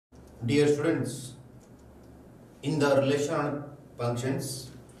Dear students, in the relation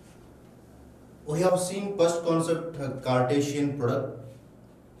functions, we have seen first concept Cartesian product.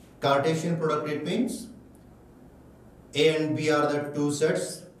 Cartesian product, it means A and B are the two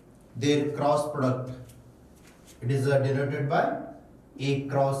sets, their cross product. It is denoted by A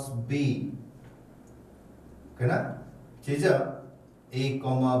cross B. Okay, na? Is A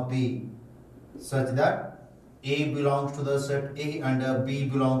comma B such that A belongs to the set A and B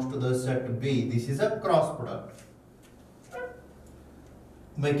belongs to the set B. This is a cross product.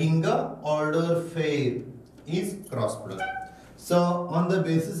 Making the order pair is cross product. So on the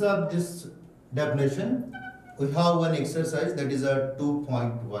basis of this definition, we have one exercise that is a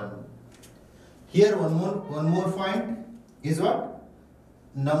 2.1. Here one more point is what?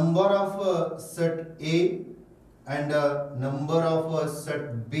 Number of set A and number of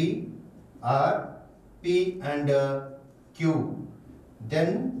set B are P and Q.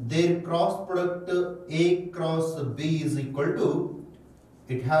 Then their cross product A cross B is equal to,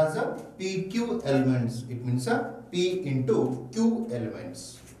 it has a PQ elements. It means a P into Q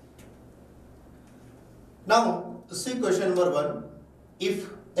elements. Now see question number 1. If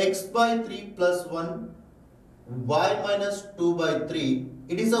x by 3 plus 1 y minus 2 by 3,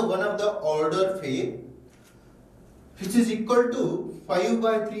 it is a one of the order pair which is equal to 5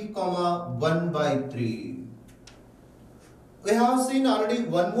 by 3 comma 1 by 3. We have seen already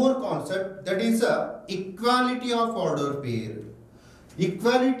one more concept, that is a equality of order pair.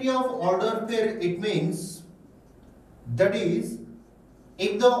 Equality of order pair, it means that is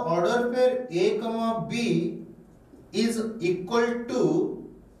if the order pair A comma B is equal to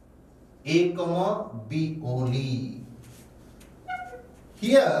A comma B only.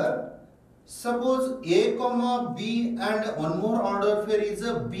 Here suppose A comma B and one more order pair is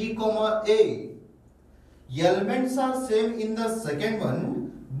a B comma A. Elements are same in the second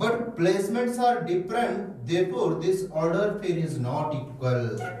one, but placements are different. Therefore, this order pair is not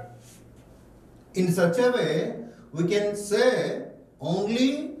equal. In such a way, we can say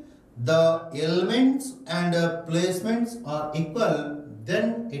only the elements and placements are equal,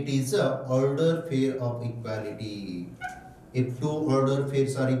 then it is a order pair of equality. If two order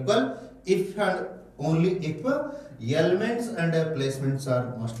pairs are equal, if and only if elements and placements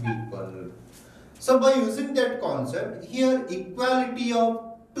are must be equal. So by using that concept, here equality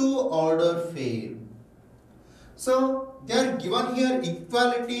of two order pair. So they are given here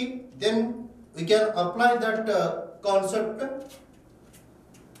equality, then we can apply that concept.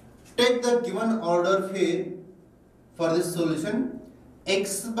 Take the given order pair for this solution.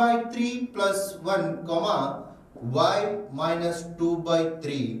 X by 3 plus 1 comma y minus 2 by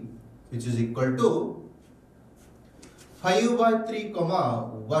 3, which is equal to 5 by 3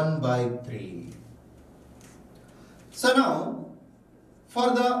 comma 1 by 3. So now for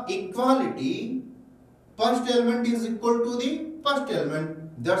the equality, first element is equal to the first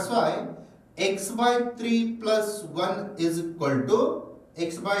element. That's why x by 3 plus 1 is equal to,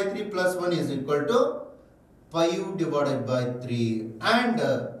 x by 3 plus 1 is equal to 5 divided by 3. And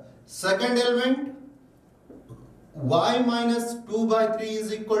second element, y minus 2 by 3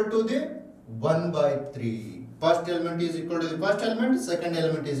 is equal to the 1 by 3. First element is equal to the first element, second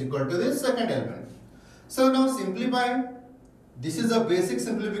element is equal to the second element. So now simplify. This is a basic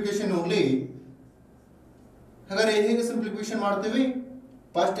simplification only. अगर यही simplification मारते हुए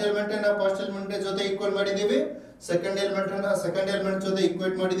first element है ना first element है जो तो equal मारी देवे, second element है ना second element जो तो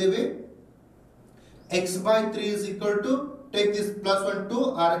equate मारी देवे. X by 3 is equal to, take this plus 1 to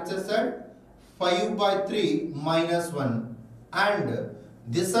RHS side, 5 by 3 minus 1, and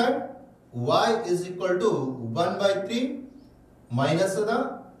this side y is equal to 1 by 3 minus the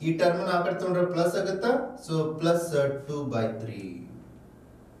ಈ ಟರ್ಮ್ ನ ಆ ಕಡೆ ತಗೊಂಡ್ರೆ ಪ್ಲಸ್ ಆಗುತ್ತಾ, so plus 2 by 3.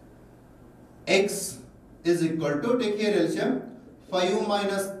 X is equal to, take here LCM, 5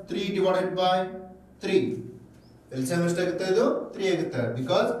 minus 3 divided by 3. LCM ಎಷ್ಟಾಗುತ್ತೆ, ಇದು 3 ಆಗುತ್ತೆ.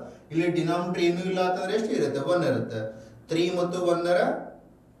 Because ಇಲ್ಲಿ ಡಿನಾಮಿನೇಟರ್ ಏನೂ ಇಲ್ಲ ಅಂತಂದ್ರೆ ಎಷ್ಟು ಇರುತ್ತೆ, 1 ಇರುತ್ತೆ. 3 ಮತ್ತು 1 ರ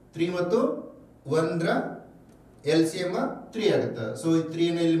 3 ಮತ್ತು 1 ರ LCM 3 ಆಗುತ್ತೆ. ಸೊ ಈ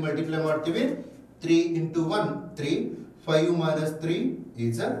 3 ನ ಇಲ್ಲಿ ಮಲ್ಟಿಪ್ಲೈ ಮಾಡ್ತೀವಿ. 3 into 1 3, 5 minus 3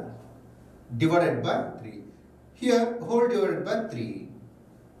 is divided by 3. Here whole divided by 3.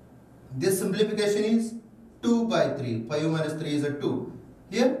 This simplification is 2 by 3. 5 minus 3 is a 2.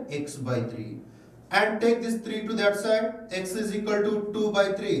 Here x by 3. And take this 3 to that side. X is equal to 2 by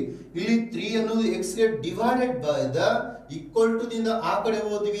 3. ಇಲ್ಲಿ 3 ಅನ್ನೋದು x ಗೆ divided by the equal to ದಿಂದ ಆ ಕಡೆ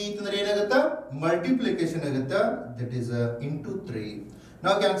ಹೋದ್ವಿ ಅಂತಂದ್ರೆ ಏನಾಗುತ್ತೆ, multiplication ಆಗುತ್ತೆ. That is into 3.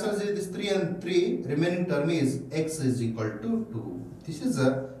 Now cancel this 3 and 3. Remaining term is x is equal to 2. This is a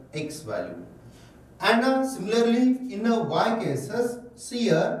x value. And similarly in y cases, see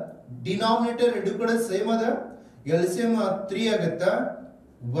here denominator ಎರಡು ಕಡೆ same ಅದ, LCM 3 ಆಗುತ್ತಾ,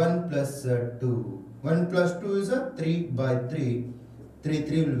 1 plus 2. 1 plus 2 is 3 by 3.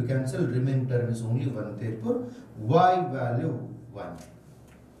 3 will be cancelled, remaining term is only 1. Therefore, y value 1.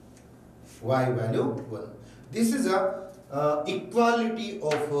 Y value 1. This is a equality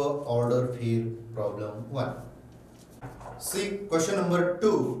of order pair problem 1. See question number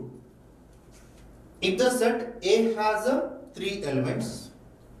 2. If the set A has 3 elements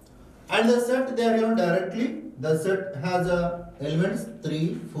and the set they are given directly, the set has elements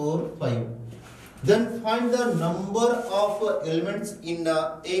 3, 4, 5. Then find the number of elements in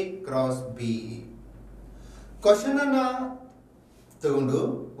A cross B. Question ಅನ್ನ ತಗೊಂಡು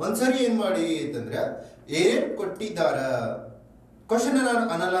ಒಂದ್ಸರಿ ಏನ್ ಮಾಡಿ ಅಂತಂದ್ರೆ ಏನ್ ಕೊಟ್ಟಿದ್ದಾರ question ಅನ್ನ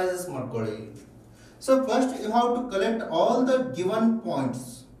analysis ಮಾಡ್ಕೊಳ್ಳಿ. So first you have to collect all the given points.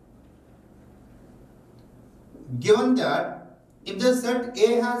 Given that if the set A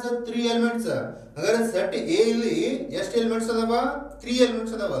has 3 elements, Agara set A ಇಲ್ಲಿ ಎಷ್ಟು ಎಲಿಮೆಂಟ್ಸ್ ಅದಾವ? 3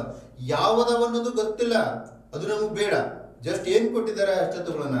 ಎಲಿಮೆಂಟ್ಸ್ ಅದಾವ. ಯಾವದವ ಅನ್ನೋದು ಗೊತ್ತಿಲ್ಲ, ಅದು ನಮಗೆ ಬೇಡ, ಜಸ್ಟ್ ಏನ್ ಕೊಟ್ಟಿದ್ದಾರೆ ಅಷ್ಟೇ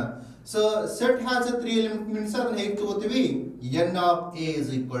ತಗೊಳ್ಳೋಣ. So set has a 3 element means ಅದನ್ನ ಹೇಗೆ ತಗೋತೀವಿ? n of A is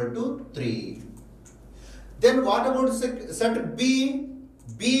equal to 3. Then what about set B?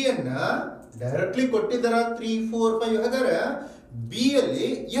 B ಅನ್ನ ಡೈರೆಕ್ಟ್ಲಿ ಕೊಟ್ಟಿದ್ದಾರ 3, 4, 5. ಹಾಗಾದ್ರೆ B ಅಲ್ಲಿ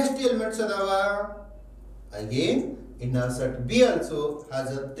ಎಷ್ಟು ಎಲಿಮೆಂಟ್ಸ್ ಅದಾವ? Again in set B also has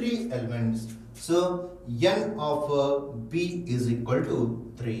 3 elements. So n of B is equal to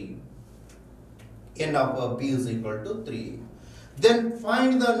 3. N of B is equal to 3. Then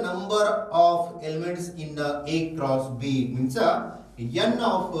find the number of elements in A cross B. Means n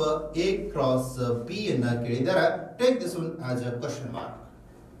of A cross B and take this one as a question mark.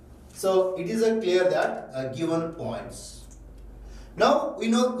 So it is clear that given points. Now we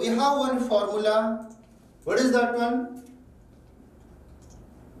know we have one formula. What is that one?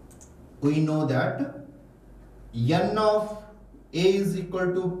 We know that n of A is equal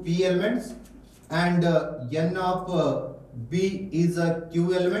to P elements and n of B is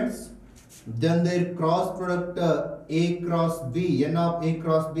Q elements. Then their cross product A cross B, n of A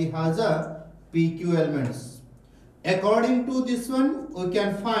cross B has PQ elements. According to this one, we can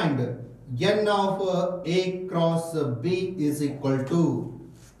find n of A cross B is equal to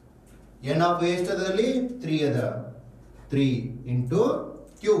n of A ಎಷ್ಟದಲ್ಲಿ 3 ಅದ, 3 into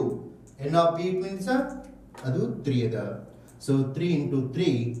Q. n of B means ಅದು 3 ಅದ. So 3 into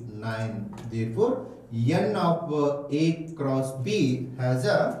 3 9. Therefore n of A cross B has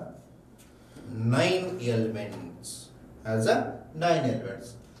a 9 elements. Has a 9 elements.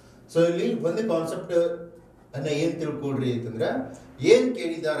 So ಇಲ್ಲಿ ಒಂದು concept ಅನ್ನ ಏನ್ ತಿಳ್ಕೊಡ್ರಿ ಅಂತಂದ್ರೆ, ಏನ್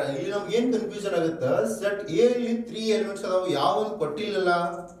ಕೇಳಿದಾರ ಇಲ್ಲಿ ನಮ್ಗೆ ಏನ್ ಕನ್ಫ್ಯೂಷನ್ ಆಗುತ್ತೆ, ಸೆಟ್ ಎ ಅಲ್ಲಿ 3 ಎಲಿಮೆಂಟ್ಸ್ ಅದಾವ, ಯಾವೊಂದು ಕೊಟ್ಟಿಲ್ಲಲ್ಲ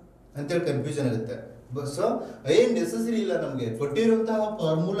ಅಂತೇಳಿ ಕನ್ಫ್ಯೂಷನ್ ಆಗುತ್ತೆ. ಸೊ ಏನ್ ನೆಸೆಸರಿ ಇಲ್ಲ, ನಮ್ಗೆ ಕೊಟ್ಟಿರುವಂತಹ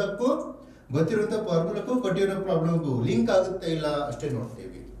ಫಾರ್ಮುಲಾಕ್ಕೂ ಕೊಟ್ಟಿರೋ ಪ್ರಾಬ್ಲಮ್ಗೂ ಲಿಂಕ್ ಆಗುತ್ತೆ ಇಲ್ಲ ಅಷ್ಟೇ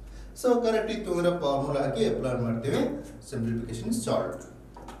ನೋಡ್ತೀವಿ. ಸೊ ಕರೆಕ್ಟ್ ಇತ್ತು ಅಂದ್ರೆ ಫಾರ್ಮುಲಾ ಹಾಕಿ ಅಪ್ಲೈ ಮಾಡ್ತೀವಿ, simplification solve.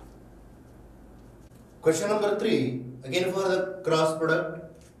 Question number 3, again for the cross product,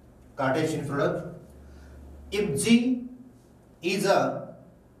 Cartesian product. If G is a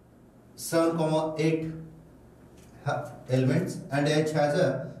 7,8 elements and H has a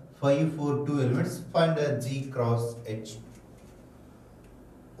 5, 4, 2 elements, find a G cross H.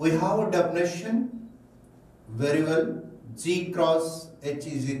 We have a definition very well. G cross H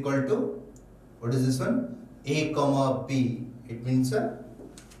is equal to, what is this one? A comma B. It means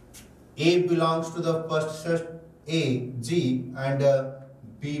A belongs to the first set A, G, and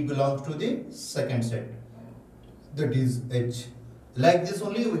B belongs to the second set, that is H. Like this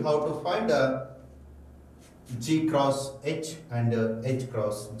only we have to find G cross H and H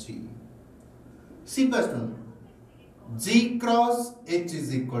cross G. See first one, G cross H is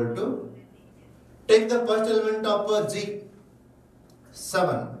equal to, take the first element of G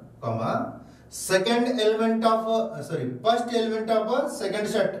 7, comma second element of first element of second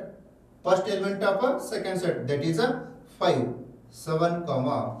set. First element of a second set, that is a 5, 7,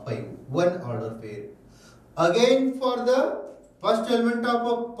 5, one order pair. Again for the first element of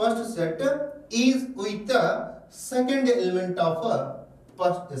a first set is with the second element of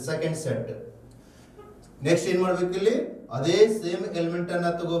a second set. Next ಏನು ಮಾಡಬೇಕು, ಇಲ್ಲಿ ಅದೇ same element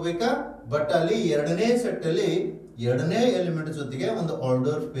ಅನ್ನ ತಗೋಬೇಕಾ, but ಅಲ್ಲಿ ಎರಡನೇ set ಅಲ್ಲಿ ಎರಡನೇ ಎಲಿಮೆಂಟ್ ಜೊತೆಗೆ ಒಂದು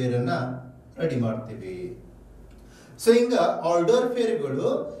ಆರ್ಡರ್ ಪೇರ್ ಅನ್ನ ರೆಡಿ ಮಾಡ್ತೀವಿ. ಸೊ ಹಿಂಗ ಆರ್ಡರ್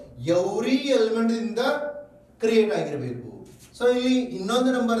ಪೇರ್ಗಳು ಎವ್ರಿ ಎಲಿಮೆಂಟ್ ಇಂದ ಕ್ರಿಯೇಟ್ ಆಗಿರಬೇಕು. ಸೊ ಇಲ್ಲಿ ಇನ್ನೊಂದು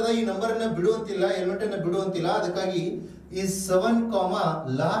ನಂಬರ್ ಅದ, ಈ ನಂಬರ್ ಅನ್ನ ಬಿಡುವಂತಿಲ್ಲ, ಎಲಿಮೆಂಟ್ ಅನ್ನ ಬಿಡುವಂತಿಲ್ಲ, ಅದಕ್ಕಾಗಿ ಈ 7,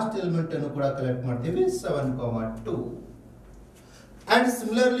 ಲಾಸ್ಟ್ ಎಲಿಮೆಂಟ್ ಅನ್ನು ಕೂಡ ಕಲೆಕ್ಟ್ ಮಾಡ್ತೀವಿ, 7, 2. ಅಂಡ್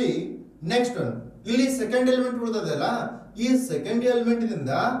ಸಿಮಿಲರ್ಲಿ ನೆಕ್ಸ್ಟ್ ಒನ್ ಇಲ್ಲಿ ಸೆಕೆಂಡ್ ಎಲಿಮೆಂಟ್ ಉಳಿದದಲ್ಲ, ಈ ಸೆಕೆಂಡ್ ಎಲಿಮೆಂಟ್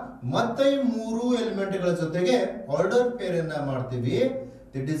ದಿಂದ ಮತ್ತೆ ಈ ಮೂರು ಎಲಿಮೆಂಟ್ ಗಳ ಜೊತೆಗೆ ಆರ್ಡರ್ ಪೇರ್ ಅನ್ನ ಮಾಡ್ತೀವಿ.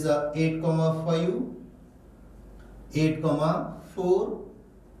 That is 8,5, 8,4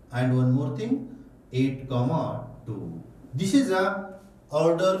 and one more thing 8,2. This is a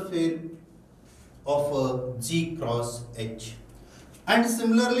order pair of G cross H. And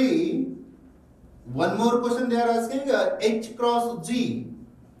similarly, one more question they are asking, H cross G.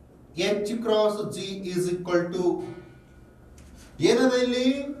 H cross G is equal to ಏನದ ಇಲ್ಲಿ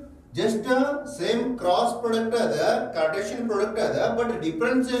just same cross product ಅದ, Cartesian product ಅದ, but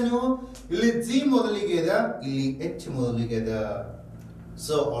difference ಏನು, ಇಲ್ಲಿ G ಮೊದಲಿಗೆ ಇದೆ, ಇಲ್ಲಿ H ಮೊದಲಿಗೆ ಇದೆ.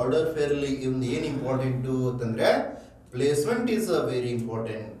 ಸೊ ಆರ್ಡರ್ ಫೇರ್ ಅಲ್ಲಿ ಇವ್ನು ಏನು ಇಂಪಾರ್ಟೆಂಟ್ ಅಂತಂದ್ರೆ placement is very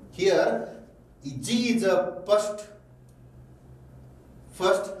important. Here G is a first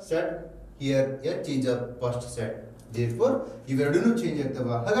set, here H is a first set. Therefore ಇವೆರಡೂ ಚೇಂಜ್ ಆಗ್ತವ.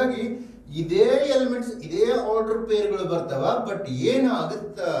 ಹಾಗಾಗಿ ಇದೇ ಎಲಿಮೆಂಟ್ಸ್ ಇದೇ ಆರ್ಡರ್ ಪೇರ್ಗಳು ಬರ್ತಾವ, ಬಟ್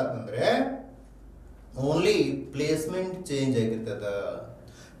ಏನಾಗುತ್ತ ಅಂತಂದ್ರೆ ಓನ್ಲಿ ಪ್ಲೇಸ್ಮೆಂಟ್ ಚೇಂಜ್ ಆಗಿರ್ತದ.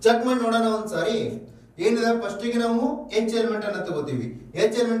 ಚೆಕ್ ಮಾಡಿ ನೋಡೋಣ ಒಂದ್ಸಾರಿ. ಏನಿದೆ ಫಸ್ಟಿಗೆ ನಾವು H ಎಲಿಮೆಂಟ್ ಅನ್ನ ತಗೋತೀವಿ.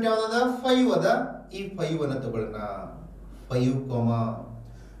 H ಎಲಿಮೆಂಟ್ ಯಾವ್ದದ 5 ಅದ, ಈ 5 ಅನ್ನ ತಗೊಳ್ಳೋಣ. 5,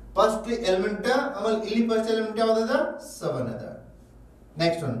 ಫಸ್ಟ್ ಎಲಿಮೆಂಟ್, ಆಮೇಲೆ ಇಲ್ಲಿ ಫಸ್ಟ್ ಎಲಿಮೆಂಟ್ ಯಾವ್ದದ 7 ಅದ.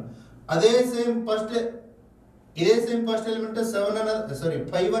 ನೆಕ್ಸ್ಟ್ ಒನ್ ಇದೇ ಸೇಮ್ ಫಸ್ಟ್ ಎಲಿಮೆಂಟ್ 7 ಅನ್ನ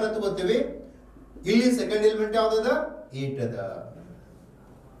 5 ಅನ್ನ ತಗೋತೀವಿ. ಇಲ್ಲಿ ಸೆಕೆಂಡ್ ಎಲಿಮೆಂಟ್ ಯಾವ್ದದ 8 ಅದ.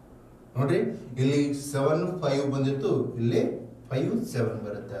 ನೋಡ್ರಿ ಇಲ್ಲಿ 7 5 ಬಂದಿತ್ತು, ಇಲ್ಲಿ 5 7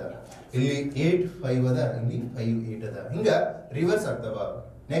 ಬರುತ್ತೆ. ಇಲ್ಲಿ 8 5 ಅದ, ಇಲ್ಲಿ 5 8 ಅದ. ಹಿಂಗ ರಿವರ್ಸ್ ಆಗ್ತವ.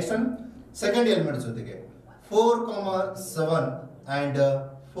 ನೆಕ್ಸ್ಟ್ ಒನ್ ಸೆಕೆಂಡ್ ಎಲಿಮೆಂಟ್ ಜೊತೆಗೆ 4,7 and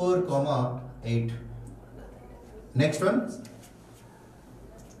 4,8. Next one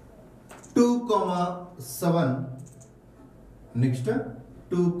 2,7, next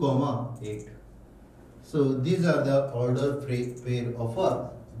 2,8. So these are the order pair of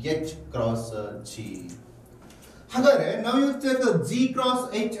H cross G. ಹಾಗಾದ್ರೆ ನಾವು ಯೂಸ್ ಮಾಡ್ತಾ G cross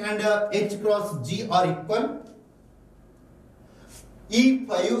H and H cross G are equal. ಈ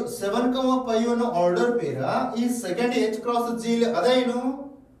 7,5 ಅನ್ನೋ ಆರ್ಡರ್ ಪೇರ ಈ ಸೆಕೆಂಡ್ H cross G ಅದೇನು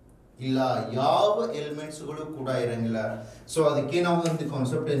ಇಲ್ಲ, ಯಾವ ಎಲಿಮೆಂಟ್ಸ್ ಗಳು ಕೂಡ ಇರಂಗಿಲ್ಲ. ಸೊ ಅದಕ್ಕೆ ನಾವು ಒಂದು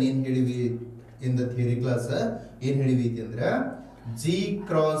ಕಾನ್ಸೆಪ್ಟ್ ಏನ್ ಹೇಳಿವಿ ಇನ್ ದ ಥಿಯರಿ ಕ್ಲಾಸ್, ಏನ್ ಹೇಳಿವಿ ಅಂದ್ರೆ G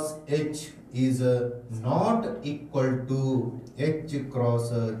cross H is not equal to H cross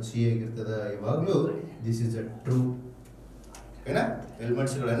G ಆಗಿರ್ತದ. ಯಾವಾಗಲೂ ದಿಸ್ ಇಸ್ ಟ್ರೂ. ಓಕೆನಾ?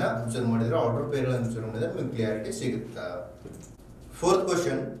 ಎಲಿಮೆಂಟ್ಸ್ ಗಳನ್ನ ಅಬ್ಸರ್ವ್ ಮಾಡಿದ್ರೆ, ಆರ್ಡರ್ ಪೇರ್ ಗಳನ್ನ ಅಬ್ಸರ್ವ್ ಮಾಡಿದ್ರೆ ನಿಮಗೆ ಕ್ಲಿಯರಿಟಿ ಸಿಗುತ್ತೆ. Fourth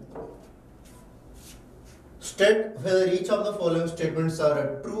question, state whether each of the following statements are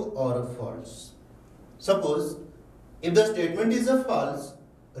true or false. Suppose if the statement is a false,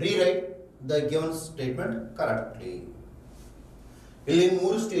 rewrite the given statement correctly. ಇಲ್ಲಿ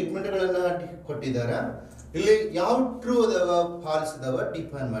ಮೂರು statement ಗಳನ್ನ ಕೊಟ್ಟಿದ್ದಾರೆ. ಇಲ್ಲಿ ಯಾವ ಟ್ರೂ ಅದಾವ ಫಾಲ್ಸ್ ಅದಾವ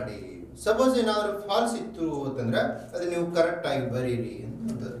ಡಿಫೈನ್ ಮಾಡಿ. ಸಪೋಸ್ ಏನಾದ್ರು ಫಾಲ್ಸ್ ಇತ್ತು ಅಂತಂದ್ರೆ ಅದು ನೀವು ಕರೆಕ್ಟ್ ಆಗಿ ಬರೀರಿ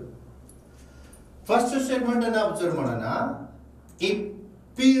ಅಂತ. ಫಸ್ಟ್ ಸ್ಟೇಟ್ಮೆಂಟ್ ಅನ್ನ ಅಬ್ಸರ್ವ್ ಮಾಡೋಣ. If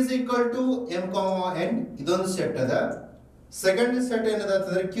P is equal to M, N, ಇದೊಂದು ಸೆಟ್ ಅದ. ಸೆಕೆಂಡ್ ಸೆಟ್ ಏನದ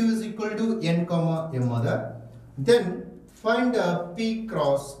ಅಂತಂದ್ರೆ Q is equal to N, M ಅದ. Then find P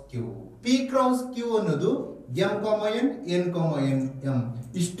cross Q. P cross Q ಅನ್ನೋದು M, N, N, M.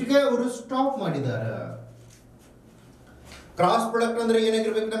 ಇಷ್ಟಕ್ಕೆ ಅವರು ಸ್ಟಾಪ್ ಮಾಡಿದ್ದಾರೆ. ಕ್ರಾಸ್ ಪ್ರಾಡಕ್ಟ್ ಅಂದ್ರೆ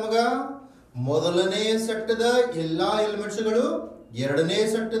ಏನಾಗಿರ್ಬೇಕು ನಮಗ, ಮೊದಲನೇ ಸೆಟ್ದ ಎಲ್ಲಾ ಎಲಿಮೆಂಟ್ಸ್ ಗಳು ಎರಡನೇ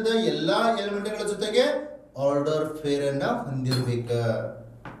ಸೆಟ್ದ ಎಲ್ಲಾ ಎಲಿಮೆಂಟ್ ಗಳ ಜೊತೆಗೆ ಆರ್ಡರ್ ಫೇರ್ ಅನ್ನ ಹೊಂದಿರಬೇಕ.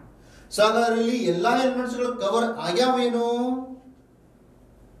 ಸೊ ಅದರಲ್ಲಿ ಎಲ್ಲಾ ಎಲಿಮೆಂಟ್ಸ್ ಗಳು ಕವರ್ ಆಗ್ಯಾವೇನು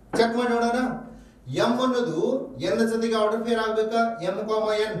ಚೆಕ್ ಮಾಡಿ ನೋಡೋಣ. ಎಂ ಅನ್ನೋದು ಎನ್ ಜೊತೆಗೆ ಆರ್ಡರ್ ಫೇರ್ ಆಗ್ಬೇಕಾ, M,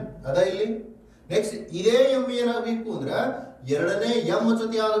 N ಅದ ಇಲ್ಲಿ. ನೆಕ್ಸ್ಟ್ ಇದೇ ಎಂ ಏನಾಗಬೇಕು ಅಂದ್ರೆ ಎರಡನೇ ಎಂ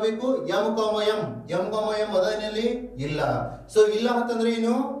ಜೊತೆ ಆಗಬೇಕು M, M ಅದ ಏನಲ್ಲಿ ಇಲ್ಲ. ಸೊ ಇಲ್ಲ ಅಂತಂದ್ರೆ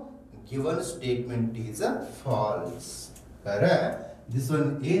ಏನು, given statement is a falls. This one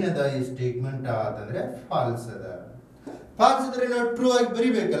ಏನದ ಈ ಸ್ಟೇಟ್ಮೆಂಟ್ ಅಂತಂದ್ರೆ ಫಾಲ್ಸ್ ಅದ. ಫಾಲ್ಸ್ ಇದ್ರೆ ನಾವು ಟ್ರೂ ಆಗಿ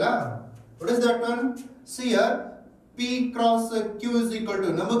ಬರಿಬೇಕಲ್ಲ. What is that one? See here P cross Q is equal to,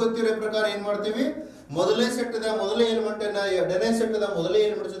 ನಮಗೆ ಗೊತ್ತಿರೋ ಪ್ರಕಾರ ಏನ್ ಮಾಡ್ತೀವಿ, ಮೊದಲನೇ ಸೆಟ್ ಅದ ಮೊದಲನೇ ಎಲಿಮೆಂಟ್ ಅನ್ನ ಎರಡನೇ ಸೆಟ್ ಅದ ಮೊದಲನೇ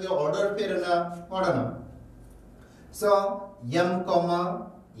ಎಲಿಮೆಂಟ್ ಜೊತೆ ಆರ್ಡರ್ ಪೇರ್ ಅನ್ನ ಮಾಡೋಣ. So M,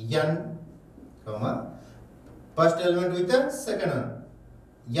 N, first element with the second one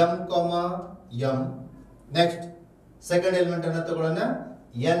M, M. Next second element ಅನ್ನ ತಗೊಳ್ಳೋಣ.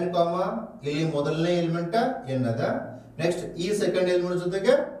 N, ಇಲ್ಲಿ ಮೊದಲನೇ ಎಲಿಮೆಂಟ್ N ಅದ. ನೆಕ್ಸ್ಟ್ ಈ ಸೆಕೆಂಡ್ ಎಲಿಮೆಂಟ್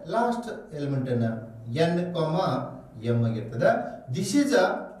ಜೊತೆಗೆ ಲಾಸ್ಟ್ ಎಲಿಮೆಂಟ್ ಅನ್ನ N, M ಆಗಿರ್ತದ. This is a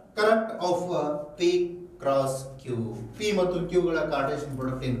correct of P cross Q. P ಮತ್ತು Q ಗಳ ಕಾರ್ಟೇಶಿಯನ್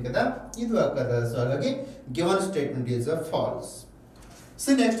ಪ್ರಾಡಕ್ಟ್ ಏನಿದೆ ಇದು ಆಗ್ತದ. ಸೊ ಹಾಗಾಗಿ given statement is a falls.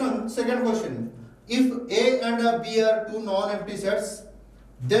 See next one, second question. if A and B are two non-empty sets,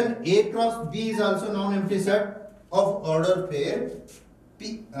 then A cross B is also non-empty set of order pair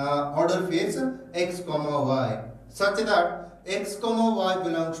order pairs x comma y, such that x comma y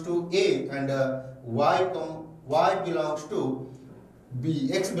belongs to A and y belongs to B.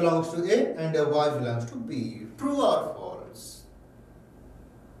 X belongs to A and y belongs to B. True or false?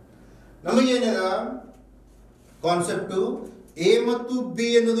 ನಮಗೇನಿದೆ concept A ಮತ್ತು B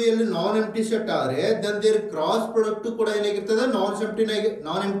ಅನ್ನೋದು ಎಲ್ಲಿ ನಾನ್ empty set ಆದ್ರೆ then there cross product ಕೂಡ ಏನಾಗಿರ್ತದೆ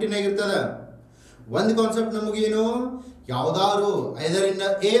ನಾನ್ ಎಂಪ್ಟಿನಾಗಿರ್ತದೆ. ಒಂದು concept ನಮಗೇನು, ಯಾವ್ದಾದ್ರು ಐದರ್ in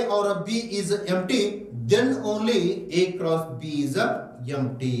a R B is empty then only A cross B is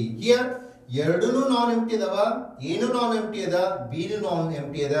empty. Here ಎರಡೂ ನಾನ್ empty ಅದಾವ, ಏನು ನಾನ್ ಎಂಪ್ಟಿ ಅದ, ಬಿನು ನಾನ್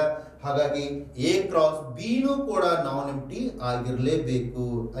ಎಂಪ್ಟಿ ಅದ. ಹಾಗಾಗಿ ಎ ಕ್ರಾಸ್ ಬಿನು ಕೂಡ ನಾನ್ ಎಂಪ್ಟಿ ಆಗಿರಲೇಬೇಕು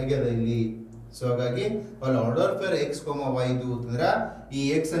ಆಗ್ಯದ ಇಲ್ಲಿ. ಸೊ ಹಾಗಾಗಿ ಅಲ್ಲಿ ಆರ್ಡರ್ ಪೇರ್ ಎಕ್ಸ್ ಕೊಮ ವೈ ಇದು ಅಂತಂದ್ರೆ ಈ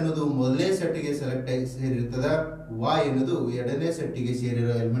ಎಕ್ಸ್ ಅನ್ನೋದು ಮೊದಲನೇ ಸೆಟ್ಗೆ ಸೆಲೆಕ್ಟ್ ಆಗಿ ಸೇರಿರ್ತದ, ವೈ ಅನ್ನೋದು ಎರಡನೇ ಸೆಟ್ಗೆ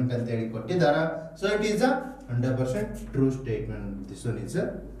ಸೇರಿರೋ ಎಲಿಮೆಂಟ್ ಅಂತ ಹೇಳಿ ಕೊಟ್ಟಿದ್ದಾರ. So it is a 100% true statement. This one is a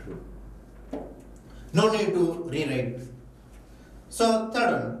true. No need to rewrite. So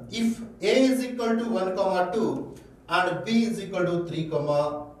third one, if A is equal to 1 comma 2 and B is equal to 3 comma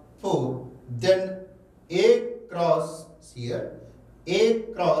 4, then A cross here, A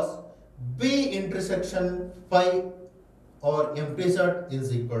cross B intersection phi or empty set is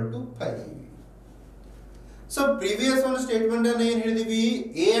equal to phi. So previous one statement ಅನ್ನು ಏನು ಹೇಳಿದೀವಿ,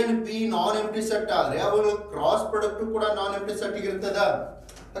 A and B non empty set ಆದ್ರೆ ಅವುಗಳ cross product ಕೂಡ ನಾನ್ empty set ಇರ್ತದ.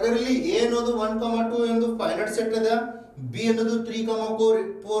 ಹಾಗಾದ್ರೆ ಇಲ್ಲಿ A ಅನ್ನೋದು 1 comma 2 ಎಂದು ಫೈನೈಟ್ ಸೆಟ್ ಅದ, B ಅನ್ನೋದು 3 comma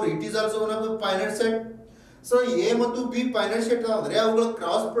 4 it is also one of the finite set. So A ಮತ್ತು B finite set ಆದ್ರೆ ಅವುಗಳ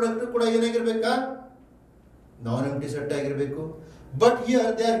ಕ್ರಾಸ್ ಪ್ರಾಡಕ್ಟ್ ಕೂಡ ಏನಾಗಿರಬೇಕಾ, ನಾನ್ ಎಂಪ್ಟಿ ಸೆಟ್ ಆಗಿರಬೇಕು. But here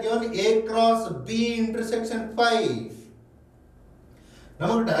they are given A cross B intersection phi.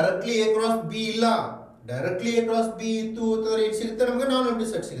 ನಮಗೆ directly A cross B ಇಲ್ಲ, directly A cross B ಇತ್ತು ಅಂತಂದ್ರೆ ಏನು ಸಿಗುತ್ತೆ ನಮಗೆ, ನಾನ್ ಎಂಪ್ಟಿ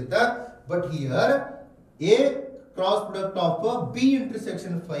ಸೆಟ್ ಸಿಗುತ್ತೆ. But here A cross product of B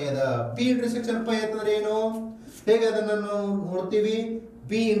intersection phi ಅದ. B intersection phi ಅಂತಂದ್ರೆ ಏನು, ಹೇಗೆ ಅದನ್ನು ನಾವು ನೋಡ್ತೀವಿ.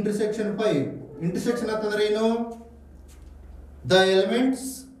 B intersection phi, intersection ಅಂತಂದ್ರೆ ಏನು, the elements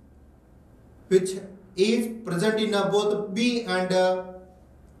which is present in both B and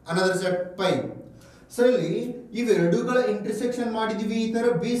another set phi. So ಇಲ್ಲಿ ಇವೆರಡುಗಳ ಇಂಟರ್ಸೆಕ್ಷನ್ ಮಾಡಿದೀವಿ. ಈ ತರ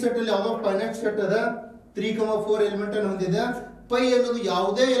ಬಿ ಸೆಟ್ ಅಲ್ಲಿ ಯಾವ ಫೈನೈಟ್ ಸೆಟ್ ಅದ 3, 4 ಎಲಿಮೆಂಟ್ ಅನ್ನು ಹೊಂದಿದೆ. ಪೈ ಅನ್ನೋದು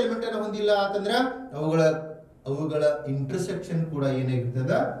ಯಾವುದೇ ಎಲಿಮೆಂಟ್ ಅನ್ನು ಹೊಂದಿಲ್ಲ ಅಂತಂದ್ರೆ ಅವುಗಳ ಇಂಟರ್ಸೆಕ್ಷನ್ ಕೂಡ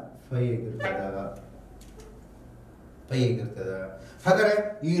ಏನಾಗಿರ್ತದ, ಫೈ ಆಗಿರ್ತದ. ಹಾಗಾದ್ರೆ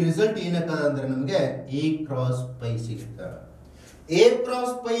ಈ ರಿಸಲ್ಟ್ ಏನಕ್ಕದ ಅಂದ್ರೆ ನಮಗೆ ಎ ಕ್ರಾಸ್ ಪೈ ಸಿಗುತ್ತೆ. ಎ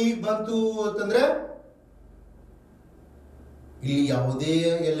ಕ್ರಾಸ್ ಪೈ ಬಂತು ಅಂತಂದ್ರೆ ಇಲ್ಲಿ ಯಾವುದೇ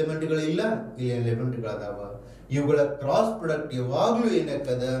ಎಲಿಮೆಂಟ್ಗಳಿಲ್ಲ, ಇಲ್ಲಿ ಎಲಿಮೆಂಟ್ಗಳದಾವ. ಇವುಗಳ ಕ್ರಾಸ್ ಪ್ರಾಡಕ್ಟ್ ಯಾವಾಗ್ಲೂ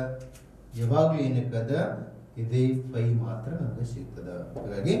ಏನಕ್ಕದ ಇದೇ ಫೈ ಮಾತ್ರ ನಮಗೆ ಸಿಗ್ತದ.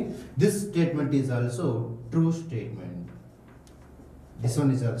 ಹಾಗಾಗಿ this statement is also true statement. This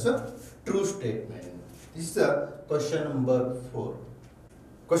one is also true statement. This is question number 4.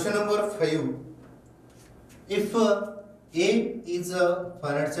 Question number 5. If A is a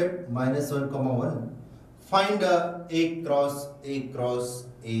finite set minus 1 comma 1, find A cross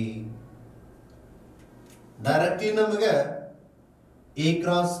A. Directly ನಮಗೆ A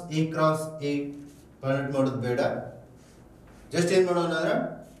cross A find ಮಾಡೋದು ಬೇಡ. Just ಏನು ಮಾಡೋಣ ಅಂದ್ರೆ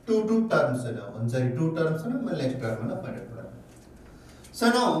two terms ಒಂದ್ಸರಿ 2 terms ಆಮೇಲೆ next term ಅನ್ನ find ಮಾಡೋಣ. So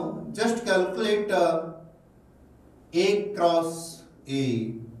now just calculate A cross A.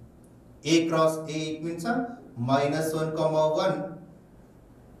 A cross A means minus 1 comma 1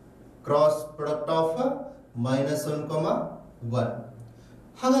 cross product of minus 1 comma 1.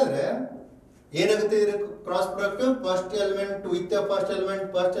 ಹಾಗಾದ್ರೆ ಏನಾಗುತ್ತೆ ಇದರ cross product, first element with the first element,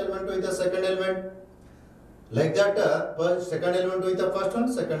 first element with the second element, like that second element with the first one,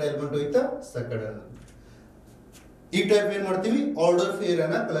 second element with the second one. ಈ type ಏನ್ ಮಾಡ್ತೀವಿ, order fair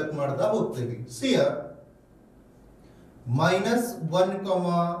ಅನ್ನ collect ಮಾಡ್ತಾ ಹೋಗ್ತೀವಿ. C minus 1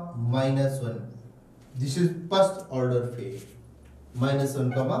 comma minus 1, this is first order pair, minus 1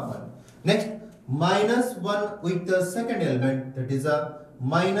 comma 1. Next minus 1 with the second element, that is a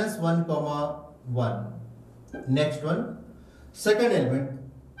minus 1 comma 1. Next one, second element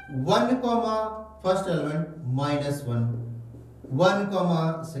 1 comma first element minus 1, 1 comma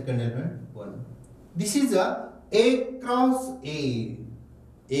second element 1. This is a cross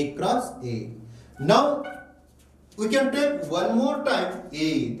A cross A. Now we can take one more time A,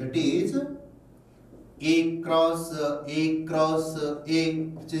 that is A cross A,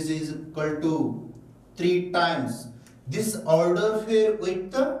 which is equal to 3 times this order pair with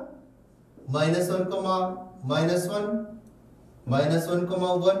the minus 1 comma minus 1, minus 1 comma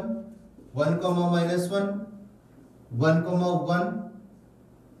 1, 1 comma minus 1, 1 comma 1.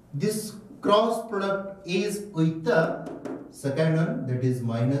 This cross product is with the second one, that is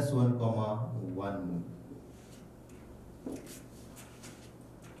minus 1 comma 1.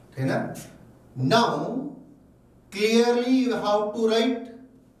 Okay, now clearly you have to write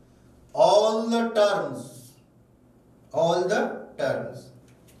all the terms.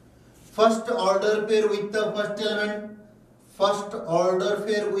 First order pair with the first element, first order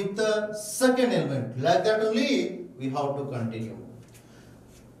pair with the second element. Like that only we have to continue.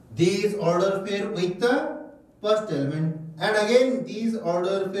 These order pair with the first element, and again these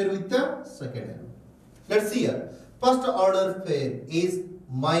order pair with the second element. Let's see here. First order pair is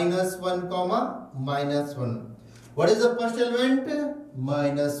minus 1 comma minus 1. What is the first element?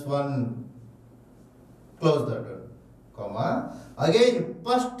 Minus 1. Close that one. Comma. Again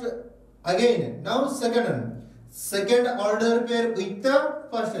first. Again now second one. Second order pair with the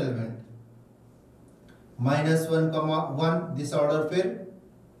first element. Minus 1 comma 1. This order pair.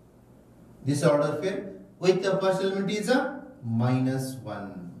 This order pair with the first element is a minus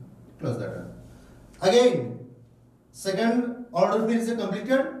 1. Close that one. Again second order pair is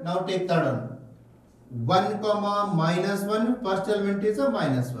completed. Now take third one. 1 comma minus 1, first element is a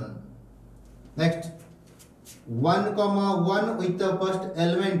minus 1. Next 1 comma 1 with the first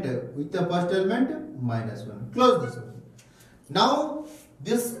element minus 1. Close this one. Now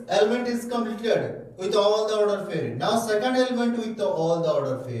this element is completed with all the order pair. Now second element with all the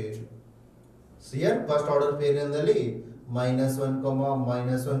order pair. So here first order pair endali minus 1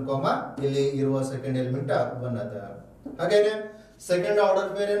 comma ಇಲ್ಲಿ ಇರುವ second element 1 ಅದ. ಹಾಗೇನೆ second order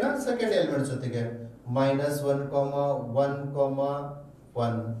pair ಏನ second element ಜೊತೆಗೆ minus 1 comma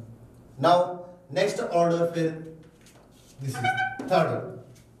 1. Now next order pair, this is third one.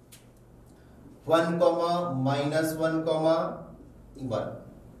 1 comma minus 1 comma 1.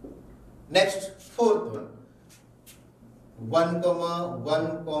 Next fourth one. 1 comma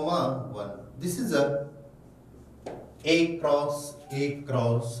 1. This is a cross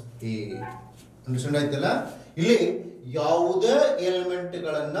A. Understand ಆಯ್ತಲ್ಲ? ಇಲ್ಲಿ ಯಾವುದೇ element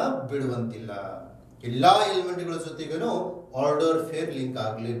ಗಳನ್ನ ಬಿಡುವಂತಿಲ್ಲ. ಎಲ್ಲಾ element ಗಳ ಜೊತೆಗೇನು ಆರ್ಡರ್ ಪೇರ್ ಲಿಂಕ್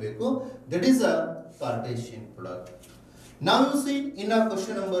ಆಗಲೇಬೇಕು. That is a Cartesian product. Now you see in a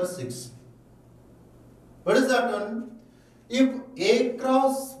question number 6. What is that one? If A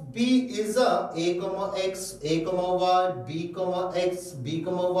cross B is a comma x, a comma y, b comma x, b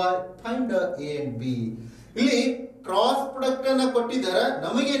comma y, find a and b. ಇಲ್ಲಿ cross product ಅನ್ನ ಕೊಟ್ಟಿದ್ದಾರೆ.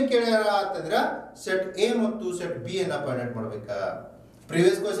 ನಮಗೇನು ಕೇಳ್ಯಾರ ಅಂತಂದ್ರೆ set A ಮತ್ತು set B ಅನ್ನ find out ಮಾಡಬೇಕಾ.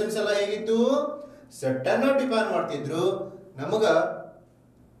 Previous questions ಎಲ್ಲ ಹೇಗಿತ್ತು? ಸೆಟ್ ಅನ್ನ ಡಿಫೈನ್ ಮಾಡ್ತಿದ್ರು, ನಮಗ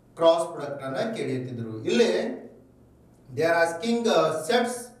ಕ್ರಾಸ್ ಪ್ರಾಡಕ್ಟ್ ಅನ್ನ ಕೇಳಿರ್ತಿದ್ರು. ಇಲ್ಲಿ they are asking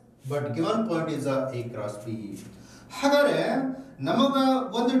sets but given point is a cross b. ಹಾಗಾದ್ರೆ ನಮಗ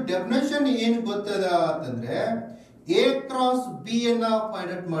ಒಂದು ಡೆಫಿನೇಷನ್ ಏನು ಗೊತ್ತದ ಅಂತಂದ್ರೆ a cross b ಅನ್ನ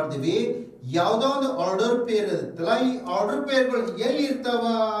ಫೈಂಡ್ ಔಟ್ ಮಾಡ್ತೀವಿ. ಯಾವುದೋ ಒಂದು ಆರ್ಡರ್ ಪೇರ್ ಇರುತ್ತಲ್ಲ, ಈ ಆರ್ಡರ್ ಪೇರ್ಗಳು ಎಲ್ಲಿ ಇರ್ತಾವ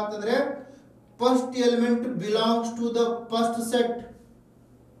ಅಂತಂದ್ರೆ first element belongs to the first set.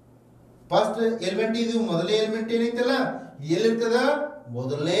 First element ಇದು ಮೊದಲನೇ ಎಲಿಮೆಂಟ್ ಏನೈತಲ್ಲ ಎಲ್ಲಿರ್ತದ?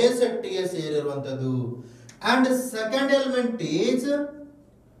 ಮೊದಲನೇ ಸೆಟ್ ಗೆ ಸೇರಿರುವಂತದ್ದು. And second element is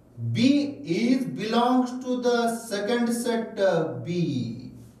B is belongs to the second set B.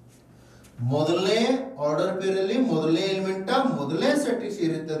 ಮೊದಲನೇ ಆರ್ಡರ್ ಪೇರ್ ಅಲ್ಲಿ ಮೊದಲನೇ ಎಲಿಮೆಂಟ್ ಮೊದಲನೇ ಸೆಟ್ ಗೆ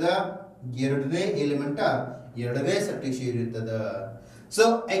ಸೇರಿರ್ತದ, ಎರಡನೇ ಎಲಿಮೆಂಟ್ ಎರಡನೇ ಸೆಟ್ ಗೆ ಸೇರಿರ್ತದ. So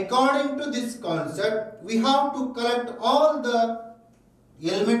according to this concept we have to collect all the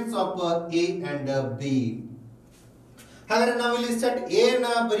elements of A and B. ಹಾಗಾದ್ರೆ ನಾವು ಇಲ್ಲಿ ಸೆಟ್ A ನ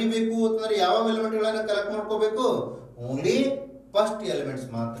ಬರಿಬೇಕು ಅಂತಂದ್ರೆ ಯಾವ ಎಲಿಮೆಂಟ್ ಗಳನ್ನ ಕಲೆಕ್ಟ್ ಮಾಡ್ಕೋಬೇಕು? ಓನ್ಲಿ first elements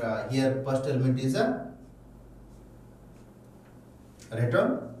ಮಾತ್ರ. Here first element is a written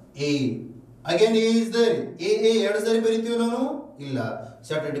A. Again A is there. A ಎರಡು ಸರಿ ಬರಿತೀವಿ ನಾವು? ಇಲ್ಲ.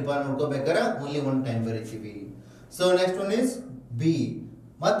 Set define ಮಾಡ್ಕೋಬೇಕಾದ್ರೆ only one time ಬರಿತೀವಿ. So next one is B.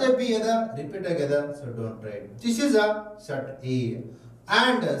 ಮತ್ತೆ B ಅದ ರಿಪೀಟ್ ಆಗ್ಯದ, so don't write. This is a set A.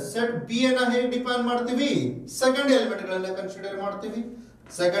 And set B ಅನ್ನ ಹೇಗೆ ಡಿಫೈನ್ ಮಾಡ್ತೀವಿ? ಸೆಕೆಂಡ್ ಎಲಿಮೆಂಟ್ ಗಳನ್ನ ಕನ್ಸಿಡರ್ ಮಾಡ್ತೀವಿ.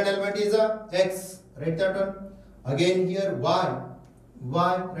 Second element is a X. Write that one. Again here y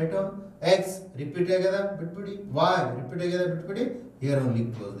right on x repeat agada bitbidi y repeat agada bitbidi. Here only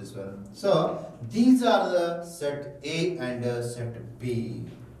close this one. So these are the set A and set B.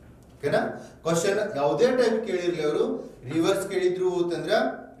 Okay na? Question ಯಾವುದೇ type ಕೇಳಿರಲಿ ಅವರು reverse ಕೇಳಿದ್ರು ಅಂತಂದ್ರೆ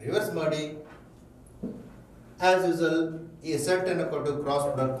reverse ಮಾಡಿ, as usual ಈ set ಅನ್ನು ಕೊಟ್ಟು cross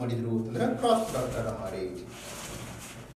product ಮಾಡಿದ್ರು ಅಂತಂದ್ರೆ ಕ್ರಾಸ್ ಪ್ರಾಡಕ್ಟ್ ಅನ್ನ ಮಾಡಿ.